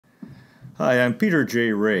Hi, I'm Peter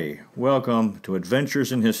J. Ray. Welcome to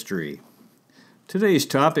Adventures in History. Today's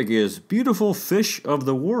topic is Beautiful Fish of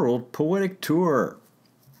the World Poetic Tour.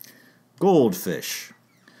 Goldfish.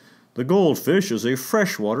 The goldfish is a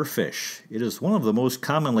freshwater fish. It is one of the most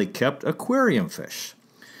commonly kept aquarium fish.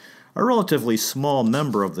 A relatively small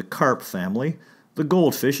member of the carp family, the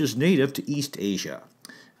goldfish is native to East Asia.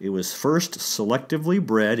 It was first selectively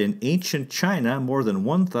bred in ancient China more than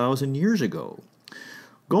 1,000 years ago.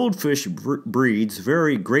 Goldfish breeds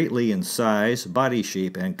vary greatly in size, body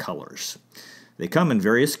shape, and colors. They come in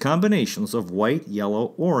various combinations of white,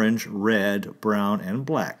 yellow, orange, red, brown, and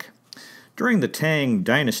black. During the Tang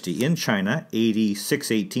Dynasty in China, AD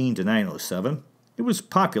 618 to 907, it was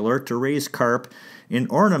popular to raise carp in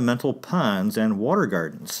ornamental ponds and water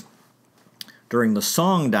gardens. During the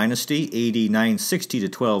Song Dynasty, AD 960 to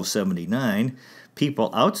 1279, people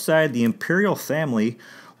outside the imperial family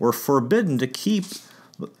were forbidden to keep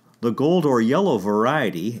the gold or yellow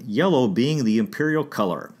variety, yellow being the imperial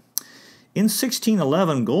color. In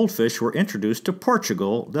 1611, goldfish were introduced to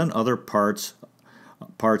Portugal, then other parts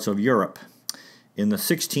of Europe. In the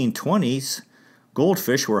 1620s,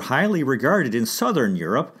 goldfish were highly regarded in southern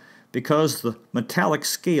Europe because the metallic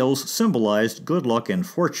scales symbolized good luck and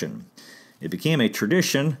fortune. It became a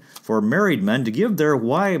tradition for married men to give their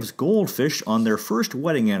wives goldfish on their first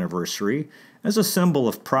wedding anniversary as a symbol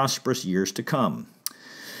of prosperous years to come.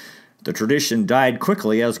 The tradition died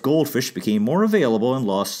quickly as goldfish became more available and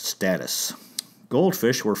lost status.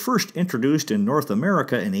 Goldfish were first introduced in North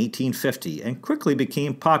America in 1850 and quickly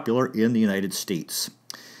became popular in the United States.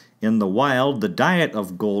 In the wild, the diet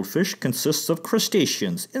of goldfish consists of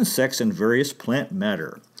crustaceans, insects, and various plant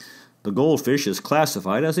matter. The goldfish is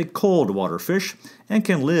classified as a cold water fish and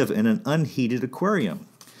can live in an unheated aquarium.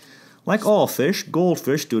 Like all fish,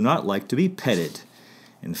 goldfish do not like to be petted.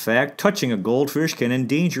 In fact, touching a goldfish can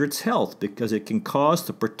endanger its health because it can cause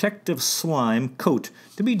the protective slime coat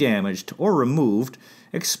to be damaged or removed,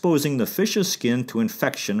 exposing the fish's skin to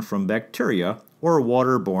infection from bacteria or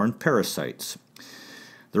waterborne parasites.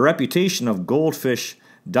 The reputation of goldfish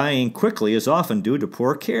dying quickly is often due to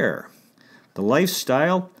poor care. The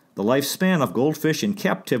lifespan of goldfish in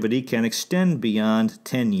captivity can extend beyond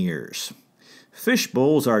 10 years. Fish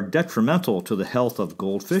bowls are detrimental to the health of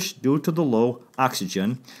goldfish due to the low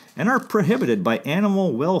oxygen and are prohibited by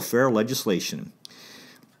animal welfare legislation.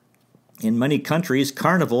 In many countries,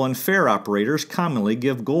 carnival and fair operators commonly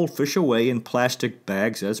give goldfish away in plastic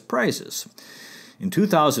bags as prizes. In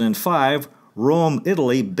 2005, Rome,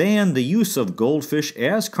 Italy banned the use of goldfish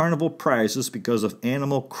as carnival prizes because of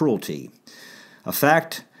animal cruelty.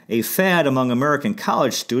 A fad among American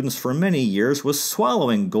college students for many years was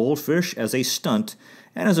swallowing goldfish as a stunt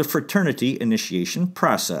and as a fraternity initiation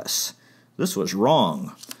process. This was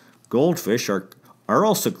wrong. Goldfish are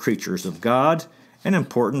also creatures of God, an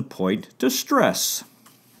important point to stress.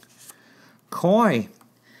 Koi.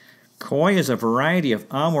 Koi is a variety of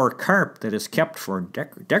Amur carp that is kept for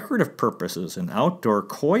decorative purposes in outdoor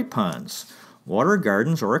koi ponds, water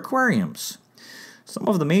gardens, or aquariums. Some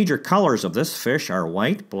of the major colors of this fish are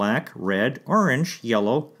white, black, red, orange,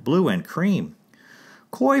 yellow, blue, and cream.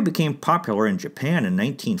 Koi became popular in Japan in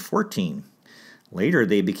 1914. Later,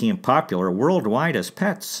 they became popular worldwide as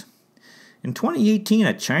pets. In 2018,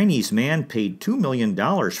 a Chinese man paid $2 million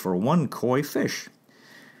for one koi fish.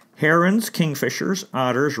 Herons, kingfishers,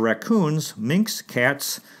 otters, raccoons, minks,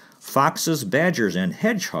 cats, foxes, badgers, and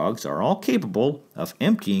hedgehogs are all capable of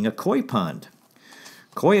emptying a koi pond.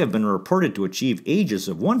 Koi have been reported to achieve ages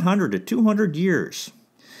of 100 to 200 years.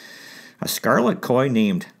 A scarlet koi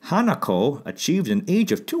named Hanako achieved an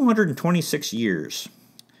age of 226 years.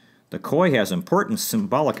 The koi has important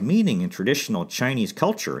symbolic meaning in traditional Chinese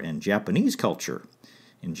culture and Japanese culture.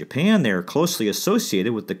 In Japan, they are closely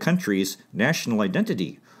associated with the country's national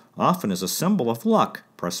identity, often as a symbol of luck,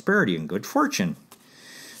 prosperity, and good fortune.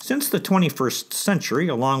 Since the 21st century,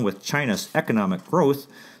 along with China's economic growth,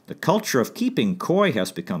 the culture of keeping koi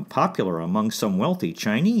has become popular among some wealthy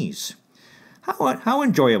Chinese. How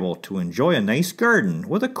enjoyable to enjoy a nice garden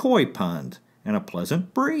with a koi pond and a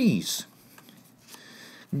pleasant breeze.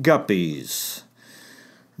 Guppies.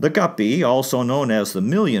 The guppy, also known as the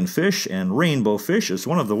millionfish and rainbow fish, is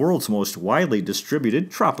one of the world's most widely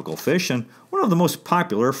distributed tropical fish and one of the most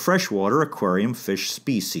popular freshwater aquarium fish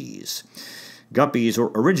species. Guppies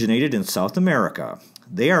originated in South America.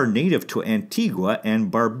 They are native to Antigua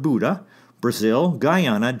and Barbuda, Brazil,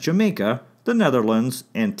 Guyana, Jamaica, the Netherlands,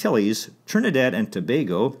 Antilles, Trinidad and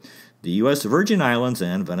Tobago, the U.S. Virgin Islands,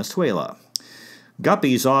 and Venezuela.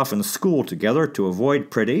 Guppies often school together to avoid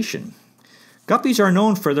predation. Guppies are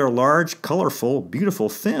known for their large, colorful, beautiful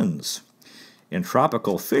fins. In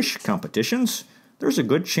tropical fish competitions, there's a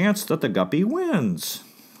good chance that the guppy wins.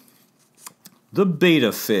 The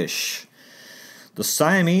betta fish. The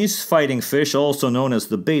Siamese fighting fish, also known as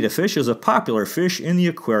the betta fish, is a popular fish in the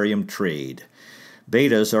aquarium trade.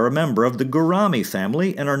 Bettas are a member of the gourami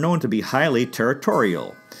family and are known to be highly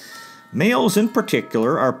territorial. Males in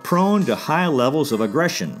particular are prone to high levels of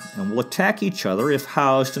aggression and will attack each other if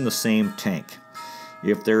housed in the same tank.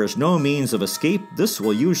 If there is no means of escape, this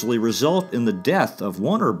will usually result in the death of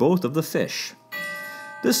one or both of the fish.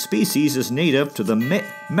 This species is native to the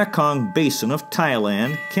Mekong Basin of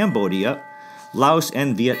Thailand, Cambodia, Laos,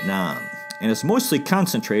 and Vietnam, and is mostly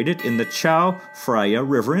concentrated in the Chao Phraya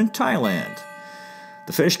River in Thailand.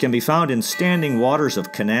 The fish can be found in standing waters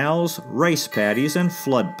of canals, rice paddies, and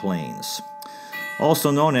floodplains. Also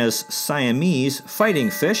known as Siamese fighting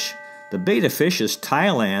fish, the betta fish is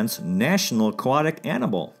Thailand's national aquatic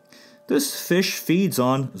animal. This fish feeds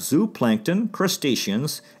on zooplankton,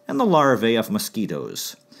 crustaceans, and the larvae of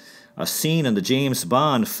mosquitoes. A scene in the James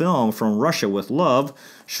Bond film From Russia with Love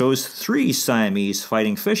shows 3 Siamese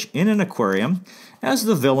fighting fish in an aquarium as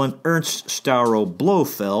the villain Ernst Stavro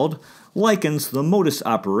Blofeld likens the modus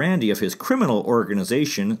operandi of his criminal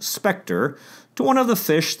organization, Spectre, to one of the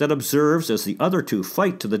fish that observes as the other 2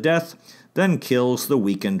 fight to the death, then kills the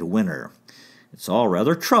weakened winner. It's all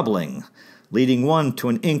rather troubling, leading one to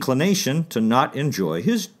an inclination to not enjoy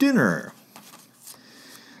his dinner.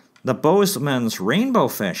 The Bozeman's rainbow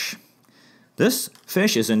fish. This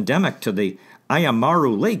fish is endemic to the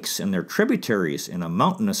Ayamaru Lakes and their tributaries in a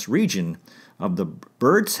mountainous region of the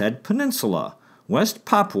Bird's Head Peninsula, West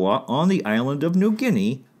Papua on the island of New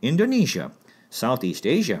Guinea, Indonesia, Southeast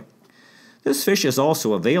Asia. This fish is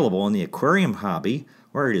also available in the aquarium hobby,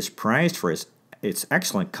 where it is prized for its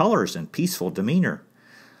excellent colors and peaceful demeanor.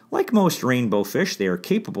 Like most rainbow fish, they are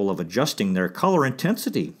capable of adjusting their color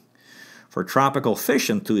intensity. For tropical fish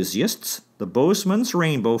enthusiasts, the Bozeman's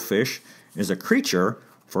rainbow fish is a creature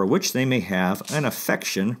for which they may have an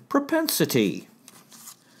affection propensity.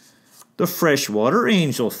 The freshwater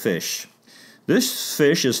angelfish. This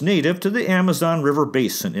fish is native to the Amazon River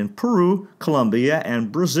Basin in Peru, Colombia,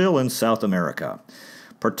 and Brazil in South America,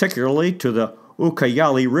 particularly to the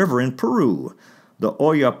Ucayali River in Peru, the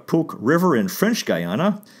Oyapock River in French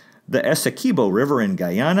Guiana, the Essequibo River in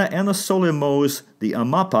Guyana, and the Solimões, the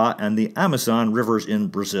Amapá, and the Amazon rivers in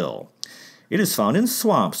Brazil. It is found in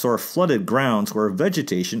swamps or flooded grounds where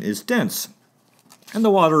vegetation is dense, and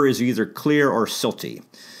the water is either clear or silty.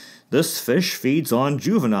 This fish feeds on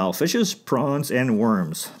juvenile fishes, prawns, and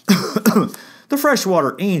worms. The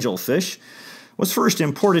freshwater angelfish was first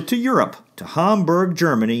imported to Europe, to Hamburg,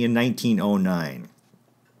 Germany in 1909.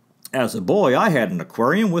 As a boy, I had an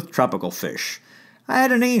aquarium with tropical fish. I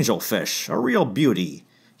had an angelfish, a real beauty.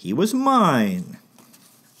 He was mine.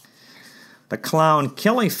 The clown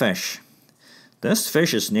killifish. This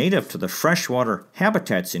fish is native to the freshwater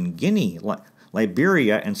habitats in Guinea,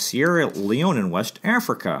 Liberia, and Sierra Leone in West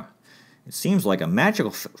Africa. It seems like a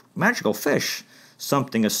magical fish,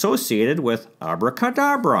 something associated with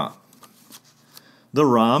abracadabra. The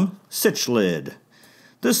ram cichlid.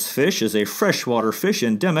 This fish is a freshwater fish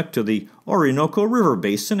endemic to the Orinoco River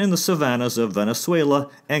Basin in the savannas of Venezuela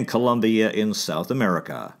and Colombia in South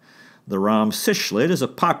America. The ram cichlid is a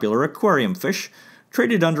popular aquarium fish,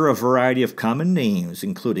 traded under a variety of common names,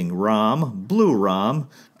 including ram, blue ram,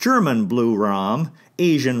 German blue ram,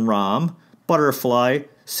 Asian ram, butterfly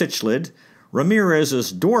cichlid,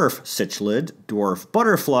 Ramirez's dwarf cichlid, dwarf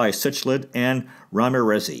butterfly cichlid, and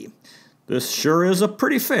Ramirezi. This sure is a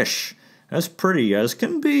pretty fish, as pretty as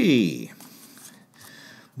can be.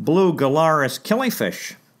 Blue Gularis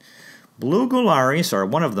killifish. Blue Gularis are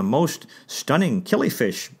one of the most stunning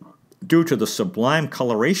killifish due to the sublime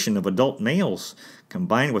coloration of adult males,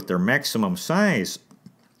 combined with their maximum size.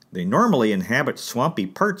 They normally inhabit swampy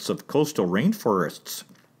parts of coastal rainforests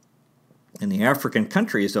in the African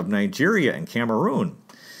countries of Nigeria and Cameroon.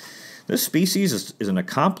 This species is an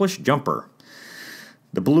accomplished jumper.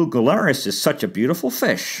 The blue gularis is such a beautiful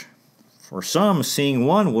fish. For some, seeing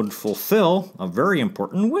one would fulfill a very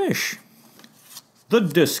important wish. The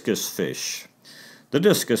discus fish. The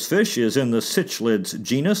discus fish is in the cichlids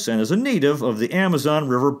genus and is a native of the Amazon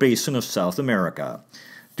River Basin of South America.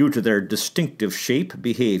 Due to their distinctive shape,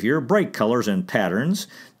 behavior, bright colors, and patterns,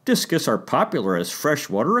 discus are popular as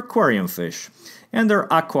freshwater aquarium fish, and their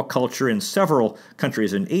aquaculture in several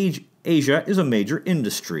countries in Asia is a major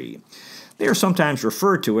industry. They are sometimes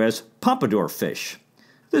referred to as pompadour fish.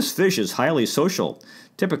 This fish is highly social,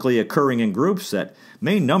 typically occurring in groups that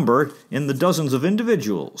may number in the dozens of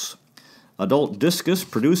individuals. Adult discus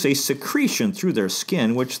produce a secretion through their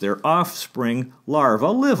skin which their offspring larvae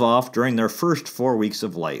live off during their first 4 weeks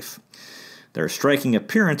of life. Their striking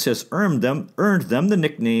appearance has earned them the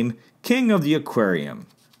nickname King of the Aquarium.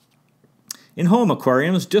 In home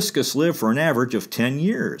aquariums, discus live for an average of 10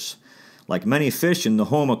 years. Like many fish in the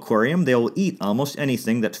home aquarium, they will eat almost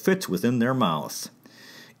anything that fits within their mouth.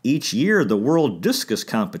 Each year, the World Discus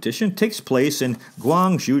Competition takes place in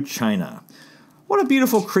Guangzhou, China. What a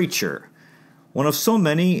beautiful creature! One of so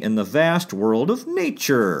many in the vast world of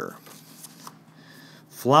nature.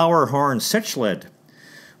 Flower-horn cichlid.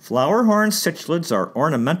 Flower-horn cichlids are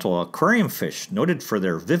ornamental aquarium fish noted for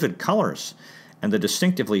their vivid colors and the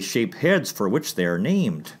distinctively shaped heads for which they are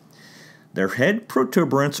named. Their head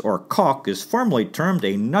protuberance or caulk is formally termed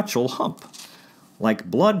a nuptial hump. Like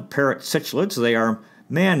blood parrot cichlids, they are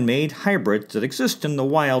man-made hybrids that exist in the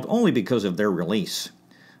wild only because of their release.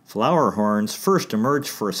 Flower horns first emerged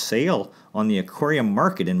for sale on the aquarium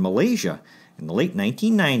market in Malaysia in the late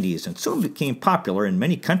 1990s and soon became popular in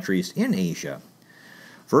many countries in Asia.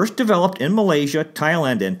 First developed in Malaysia,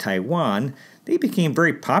 Thailand, and Taiwan, they became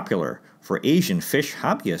very popular for Asian fish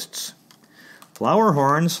hobbyists. Flower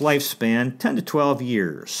horns lifespan 10 to 12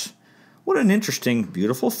 years. What an interesting,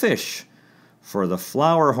 beautiful fish. For the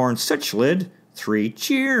flower horn cichlid, 3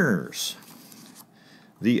 cheers.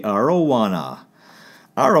 The arowana.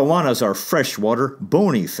 Arowanas are freshwater,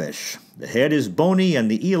 bony fish. The head is bony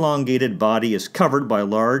and the elongated body is covered by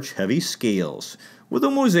large, heavy scales, with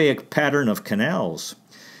a mosaic pattern of canals.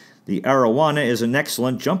 The arowana is an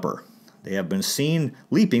excellent jumper. They have been seen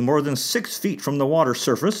leaping more than 6 feet from the water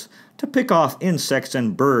surface to pick off insects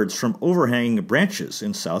and birds from overhanging branches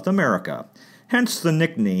in South America, hence the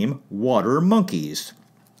nickname water monkeys.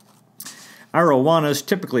 Arowanas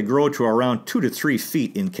typically grow to around 2 to 3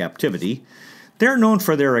 feet in captivity. They're known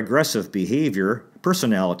for their aggressive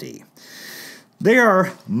personality. They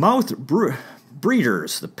are mouth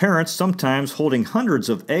breeders, the parents sometimes holding hundreds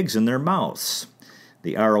of eggs in their mouths.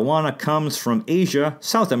 The arowana comes from Asia,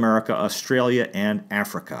 South America, Australia, and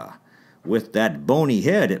Africa. With that bony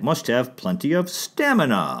head, it must have plenty of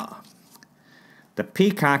stamina. The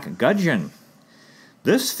peacock gudgeon.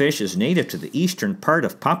 This fish is native to the eastern part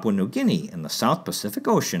of Papua New Guinea in the South Pacific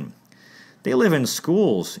Ocean. They live in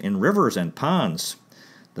schools, in rivers, and ponds.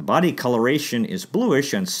 The body coloration is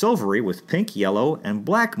bluish and silvery with pink, yellow, and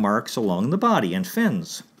black marks along the body and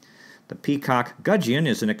fins. The peacock gudgeon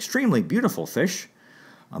is an extremely beautiful fish.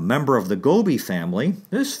 A member of the goby family,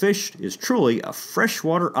 this fish is truly a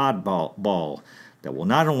freshwater oddball that will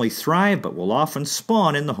not only thrive but will often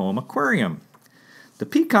spawn in the home aquarium. The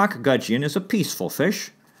peacock gudgeon is a peaceful fish.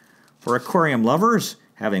 For aquarium lovers,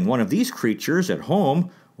 having one of these creatures at home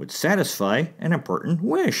would satisfy an important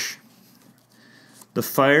wish. The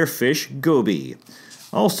firefish goby.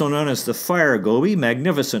 Also known as the fire goby,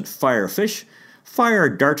 magnificent firefish, fire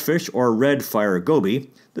dartfish, or red fire goby,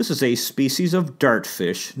 this is a species of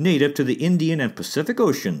dartfish native to the Indian and Pacific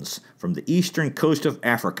Oceans, from the eastern coast of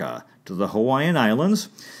Africa to the Hawaiian Islands,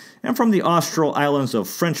 and from the Austral Islands of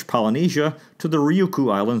French Polynesia to the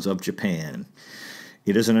Ryukyu Islands of Japan.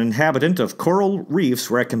 It is an inhabitant of coral reefs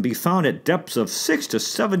where it can be found at depths of 6 to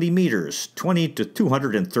 70 meters, 20 to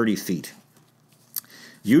 230 feet.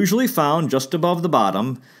 Usually found just above the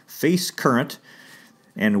bottom, face current,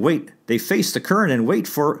 and they face the current and wait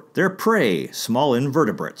for their prey, small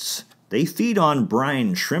invertebrates. They feed on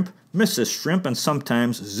brine shrimp, mysis shrimp, and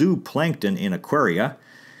sometimes zooplankton in aquaria.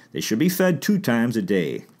 They should be fed 2 times a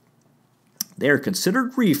day. They are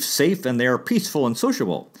considered reef safe and they are peaceful and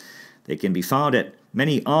sociable. They can be found at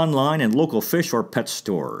many online and local fish or pet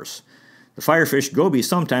stores. The firefish goby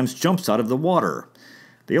sometimes jumps out of the water.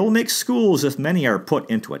 They will make schools if many are put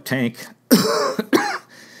into a tank.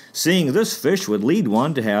 Seeing this fish would lead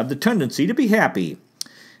one to have the tendency to be happy,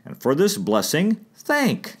 and for this blessing,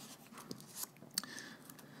 thank.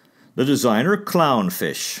 The designer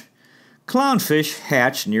clownfish. Clownfish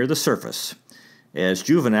hatch near the surface. As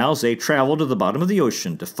juveniles, they travel to the bottom of the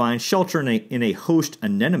ocean to find shelter in a host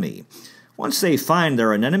anemone. Once they find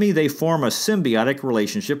their anemone, they form a symbiotic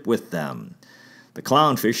relationship with them. The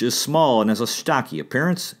clownfish is small and has a stocky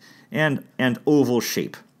appearance and an oval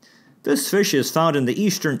shape. This fish is found in the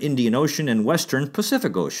eastern Indian Ocean and western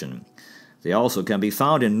Pacific Ocean. They also can be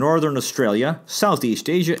found in northern Australia, Southeast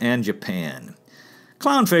Asia, and Japan.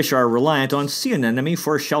 Clownfish are reliant on sea anemone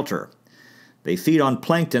for shelter. They feed on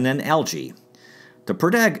plankton and algae.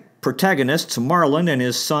 The protagonists, Marlin and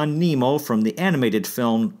his son Nemo from the animated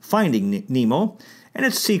film Finding Nemo, and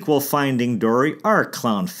its sequel Finding Dory, are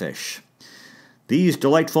clownfish. These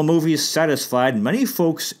delightful movies satisfied many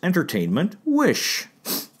folks' entertainment wish.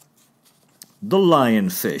 The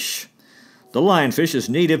lionfish. The lionfish is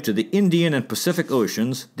native to the Indian and Pacific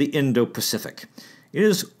Oceans, the Indo-Pacific. It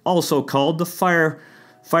is also called the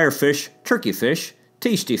firefish, turkeyfish,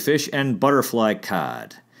 tasty fish, and butterfly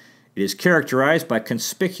cod. It is characterized by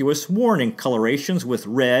conspicuous warning colorations with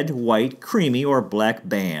red, white, creamy, or black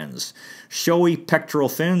bands, showy pectoral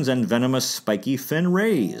fins, and venomous spiky fin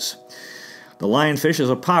rays. The lionfish is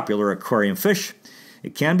a popular aquarium fish.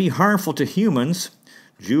 It can be harmful to humans.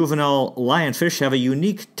 Juvenile lionfish have a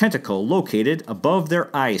unique tentacle located above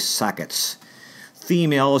their eye sockets.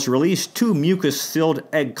 Females release 2 mucus-filled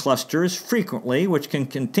egg clusters frequently, which can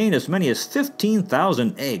contain as many as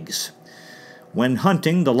 15,000 eggs. When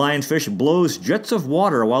hunting, the lionfish blows jets of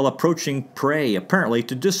water while approaching prey, apparently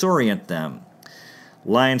to disorient them.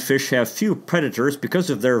 Lionfish have few predators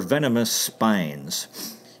because of their venomous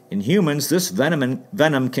spines. In humans, this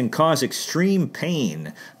venom can cause extreme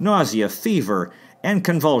pain, nausea, fever, and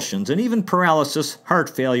convulsions, and even paralysis, heart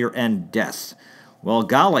failure, and death. Well,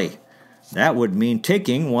 golly, that would mean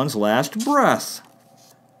taking one's last breath.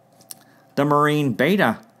 The marine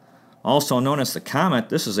betta, also known as the comet,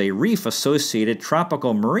 this is a reef-associated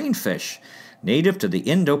tropical marine fish, native to the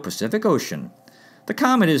Indo-Pacific Ocean. The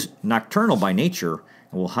comet is nocturnal by nature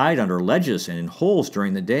and will hide under ledges and in holes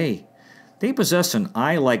during the day. They possess an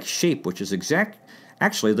eye-like shape, which is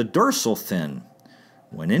actually the dorsal fin.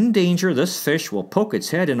 When in danger, this fish will poke its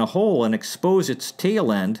head in a hole and expose its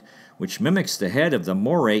tail end, which mimics the head of the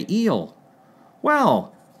moray eel.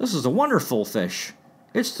 Well, this is a wonderful fish.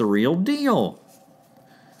 It's the real deal.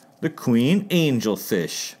 The queen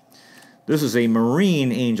angelfish. This is a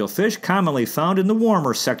marine angelfish commonly found in the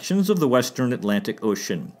warmer sections of the western Atlantic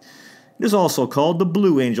Ocean. It is also called the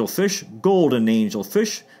blue angelfish, golden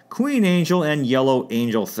angelfish, queen angel, and yellow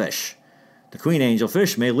angelfish. The queen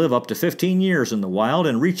angelfish may live up to 15 years in the wild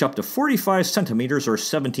and reach up to 45 centimeters or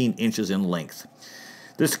 17 inches in length.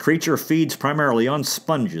 This creature feeds primarily on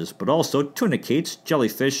sponges, but also tunicates,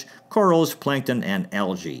 jellyfish, corals, plankton, and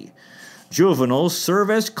algae. Juveniles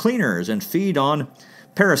serve as cleaners and feed on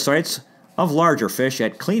parasites of larger fish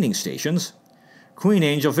at cleaning stations. Queen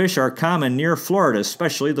angelfish are common near Florida,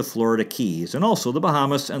 especially the Florida Keys, and also the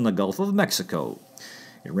Bahamas and the Gulf of Mexico.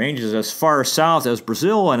 It ranges as far south as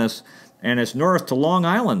Brazil and as north to Long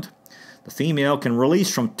Island. The female can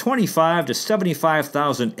release from 25 to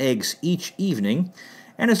 75,000 eggs each evening,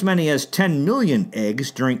 and as many as 10 million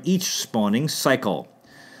eggs during each spawning cycle.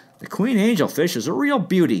 The queen angelfish is a real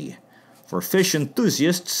beauty. For fish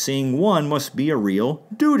enthusiasts, seeing one must be a real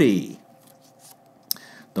duty.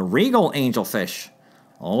 The regal angelfish,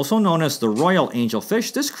 also known as the royal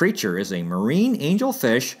angelfish, this creature is a marine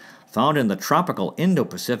angelfish found in the tropical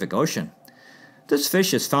Indo-Pacific Ocean. This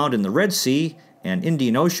fish is found in the Red Sea and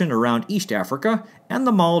Indian Ocean around East Africa and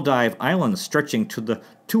the Maldive Islands stretching to the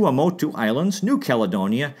Tuamotu Islands, New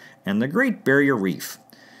Caledonia, and the Great Barrier Reef.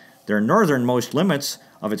 Their northernmost limits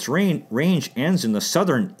of its range ends in the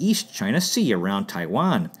southern East China Sea around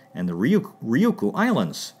Taiwan and the Ryukyu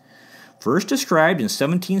Islands. First described in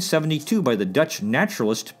 1772 by the Dutch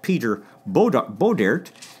naturalist Peter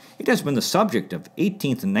Bodert, it has been the subject of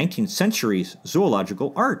 18th and 19th centuries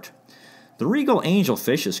zoological art. The regal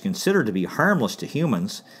angelfish is considered to be harmless to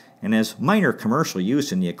humans and has minor commercial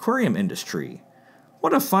use in the aquarium industry.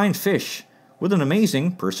 What a fine fish, with an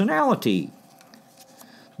amazing personality.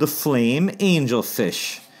 The flame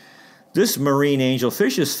angelfish. This marine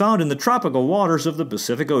angelfish is found in the tropical waters of the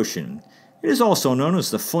Pacific Ocean. It is also known as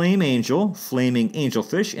the flame angel, flaming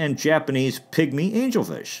angelfish, and Japanese pygmy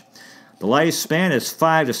angelfish. The lifespan is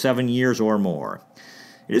 5 to 7 years or more.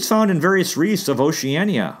 It is found in various reefs of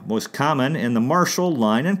Oceania, most common in the Marshall,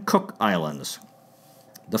 Line, and Cook Islands.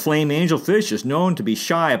 The flame angelfish is known to be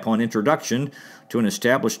shy upon introduction to an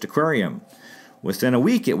established aquarium. Within a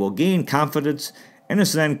week, it will gain confidence and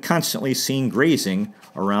is then constantly seen grazing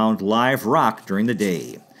around live rock during the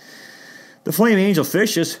day. The flame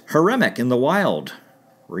angelfish is heremic in the wild.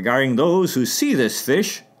 Regarding those who see this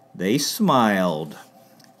fish, they smiled.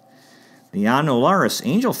 The Anularis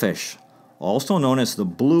angelfish, also known as the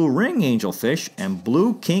blue ring angelfish and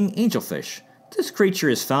blue king angelfish. This creature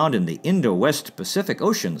is found in the Indo-West Pacific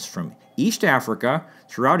Oceans from East Africa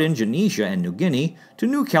throughout Indonesia and New Guinea to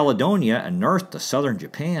New Caledonia and north to southern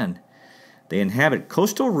Japan. They inhabit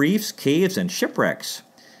coastal reefs, caves, and shipwrecks.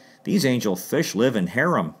 These angelfish live in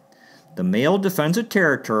harem. The male defends a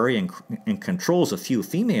territory and controls a few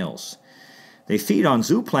females. They feed on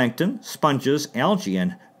zooplankton, sponges, algae,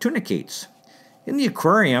 and tunicates. In the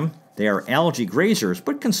aquarium, they are algae grazers,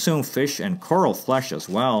 but consume fish and coral flesh as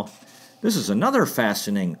well. This is another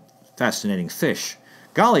fascinating fish.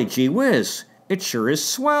 Golly gee whiz, it sure is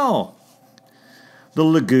swell. The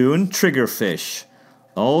lagoon triggerfish,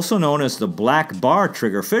 Also known as the black bar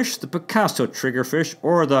triggerfish, the Picasso triggerfish,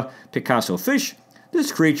 or the Picasso fish,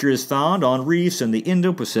 this creature is found on reefs in the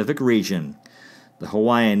Indo-Pacific region. The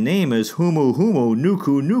Hawaiian name is Humu Humu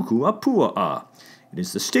Nuku Nuku Apua'a. It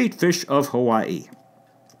is the state fish of Hawaii.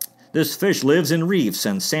 This fish lives in reefs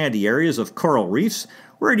and sandy areas of coral reefs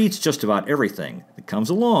where it eats just about everything that comes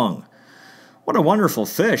along. What a wonderful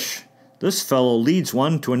fish! This fellow leads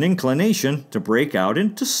one to an inclination to break out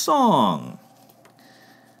into song.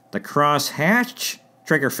 The crosshatch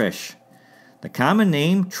triggerfish. The common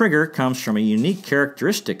name trigger comes from a unique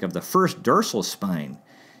characteristic of the first dorsal spine.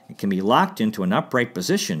 It can be locked into an upright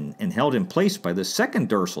position and held in place by the second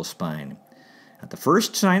dorsal spine. At the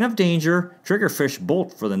first sign of danger, triggerfish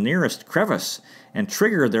bolt for the nearest crevice and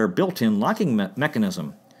trigger their built-in locking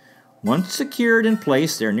mechanism. Once secured in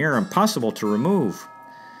place, they're near impossible to remove.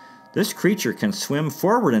 This creature can swim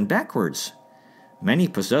forward and backwards. Many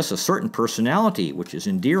possess a certain personality, which is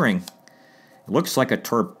endearing. It looks like a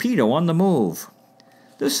torpedo on the move.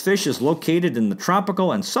 This fish is located in the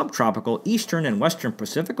tropical and subtropical eastern and western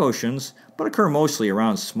Pacific Oceans, but occur mostly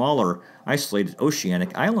around smaller, isolated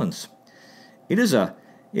oceanic islands. It is a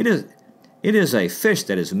fish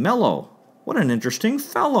that is mellow. What an interesting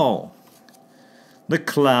fellow! The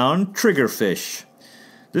clown triggerfish.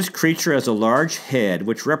 This creature has a large head,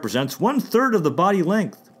 which represents 1/3 of the body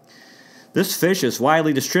length. This fish is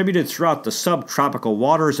widely distributed throughout the subtropical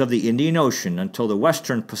waters of the Indian Ocean until the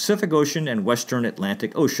western Pacific Ocean and western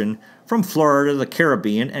Atlantic Ocean, from Florida to the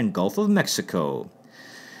Caribbean and Gulf of Mexico.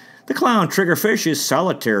 The clown triggerfish is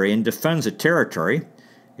solitary and defends a territory.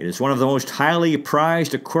 It is one of the most highly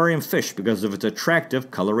prized aquarium fish because of its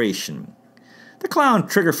attractive coloration. The clown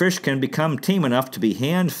triggerfish can become tame enough to be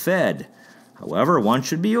hand-fed. However, one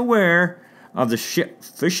should be aware of the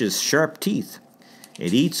fish's sharp teeth.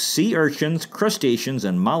 It eats sea urchins, crustaceans,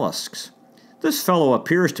 and mollusks. This fellow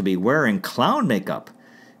appears to be wearing clown makeup.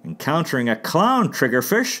 Encountering a clown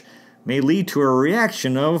triggerfish may lead to a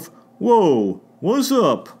reaction of, "Whoa, what's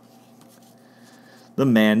up?" The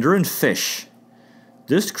mandarin fish.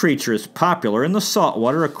 This creature is popular in the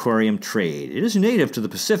saltwater aquarium trade. It is native to the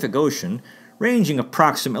Pacific Ocean, ranging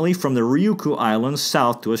approximately from the Ryukyu Islands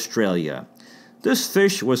south to Australia. This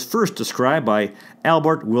fish was first described by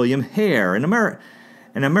Albert William Hare, an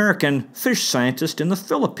American fish scientist in the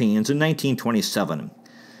Philippines in 1927.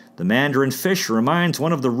 The mandarin fish reminds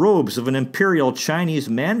one of the robes of an imperial Chinese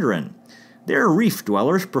mandarin. They are reef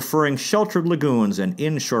dwellers, preferring sheltered lagoons and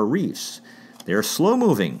inshore reefs. They are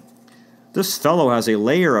slow-moving. This fellow has a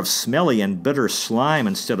layer of smelly and bitter slime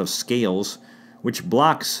instead of scales, which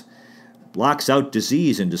blocks out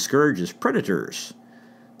disease and discourages predators.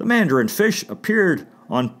 The mandarin fish appeared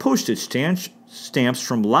on postage stamps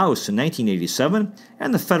from Laos in 1987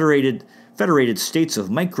 and the Federated States of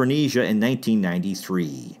Micronesia in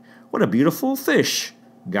 1993. What a beautiful fish!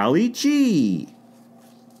 Golly gee!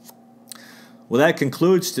 Well, that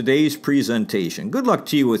concludes today's presentation. Good luck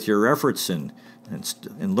to you with your efforts in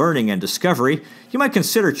learning and discovery. You might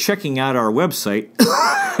consider checking out our website,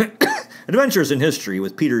 Adventures in History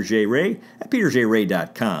with Peter J. Ray at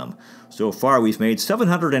peterjray.com. So far, we've made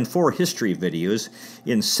 704 history videos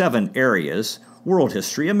in 7 areas: world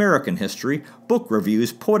history, American history, book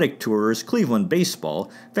reviews, poetic tours, Cleveland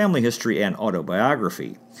baseball, family history, and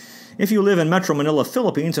autobiography. If you live in Metro Manila,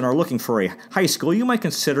 Philippines, and are looking for a high school, you might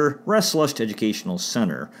consider Restless Educational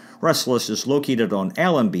Center. Restless is located on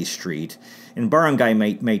Allenby Street in Barangay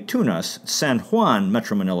Maytunas, San Juan,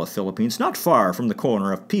 Metro Manila, Philippines, not far from the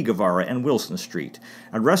corner of P. Guevara and Wilson Street.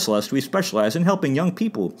 At Restless, we specialize in helping young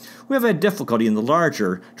people who have had difficulty in the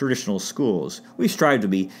larger traditional schools. We strive to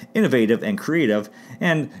be innovative and creative,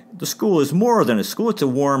 and the school is more than a school, it's a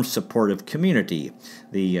warm, supportive community.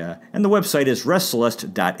 And the website is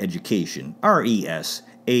restless.education, RESALEST.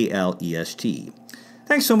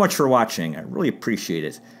 Thanks so much for watching. I really appreciate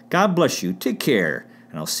it. God bless you. Take care,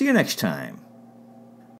 and I'll see you next time.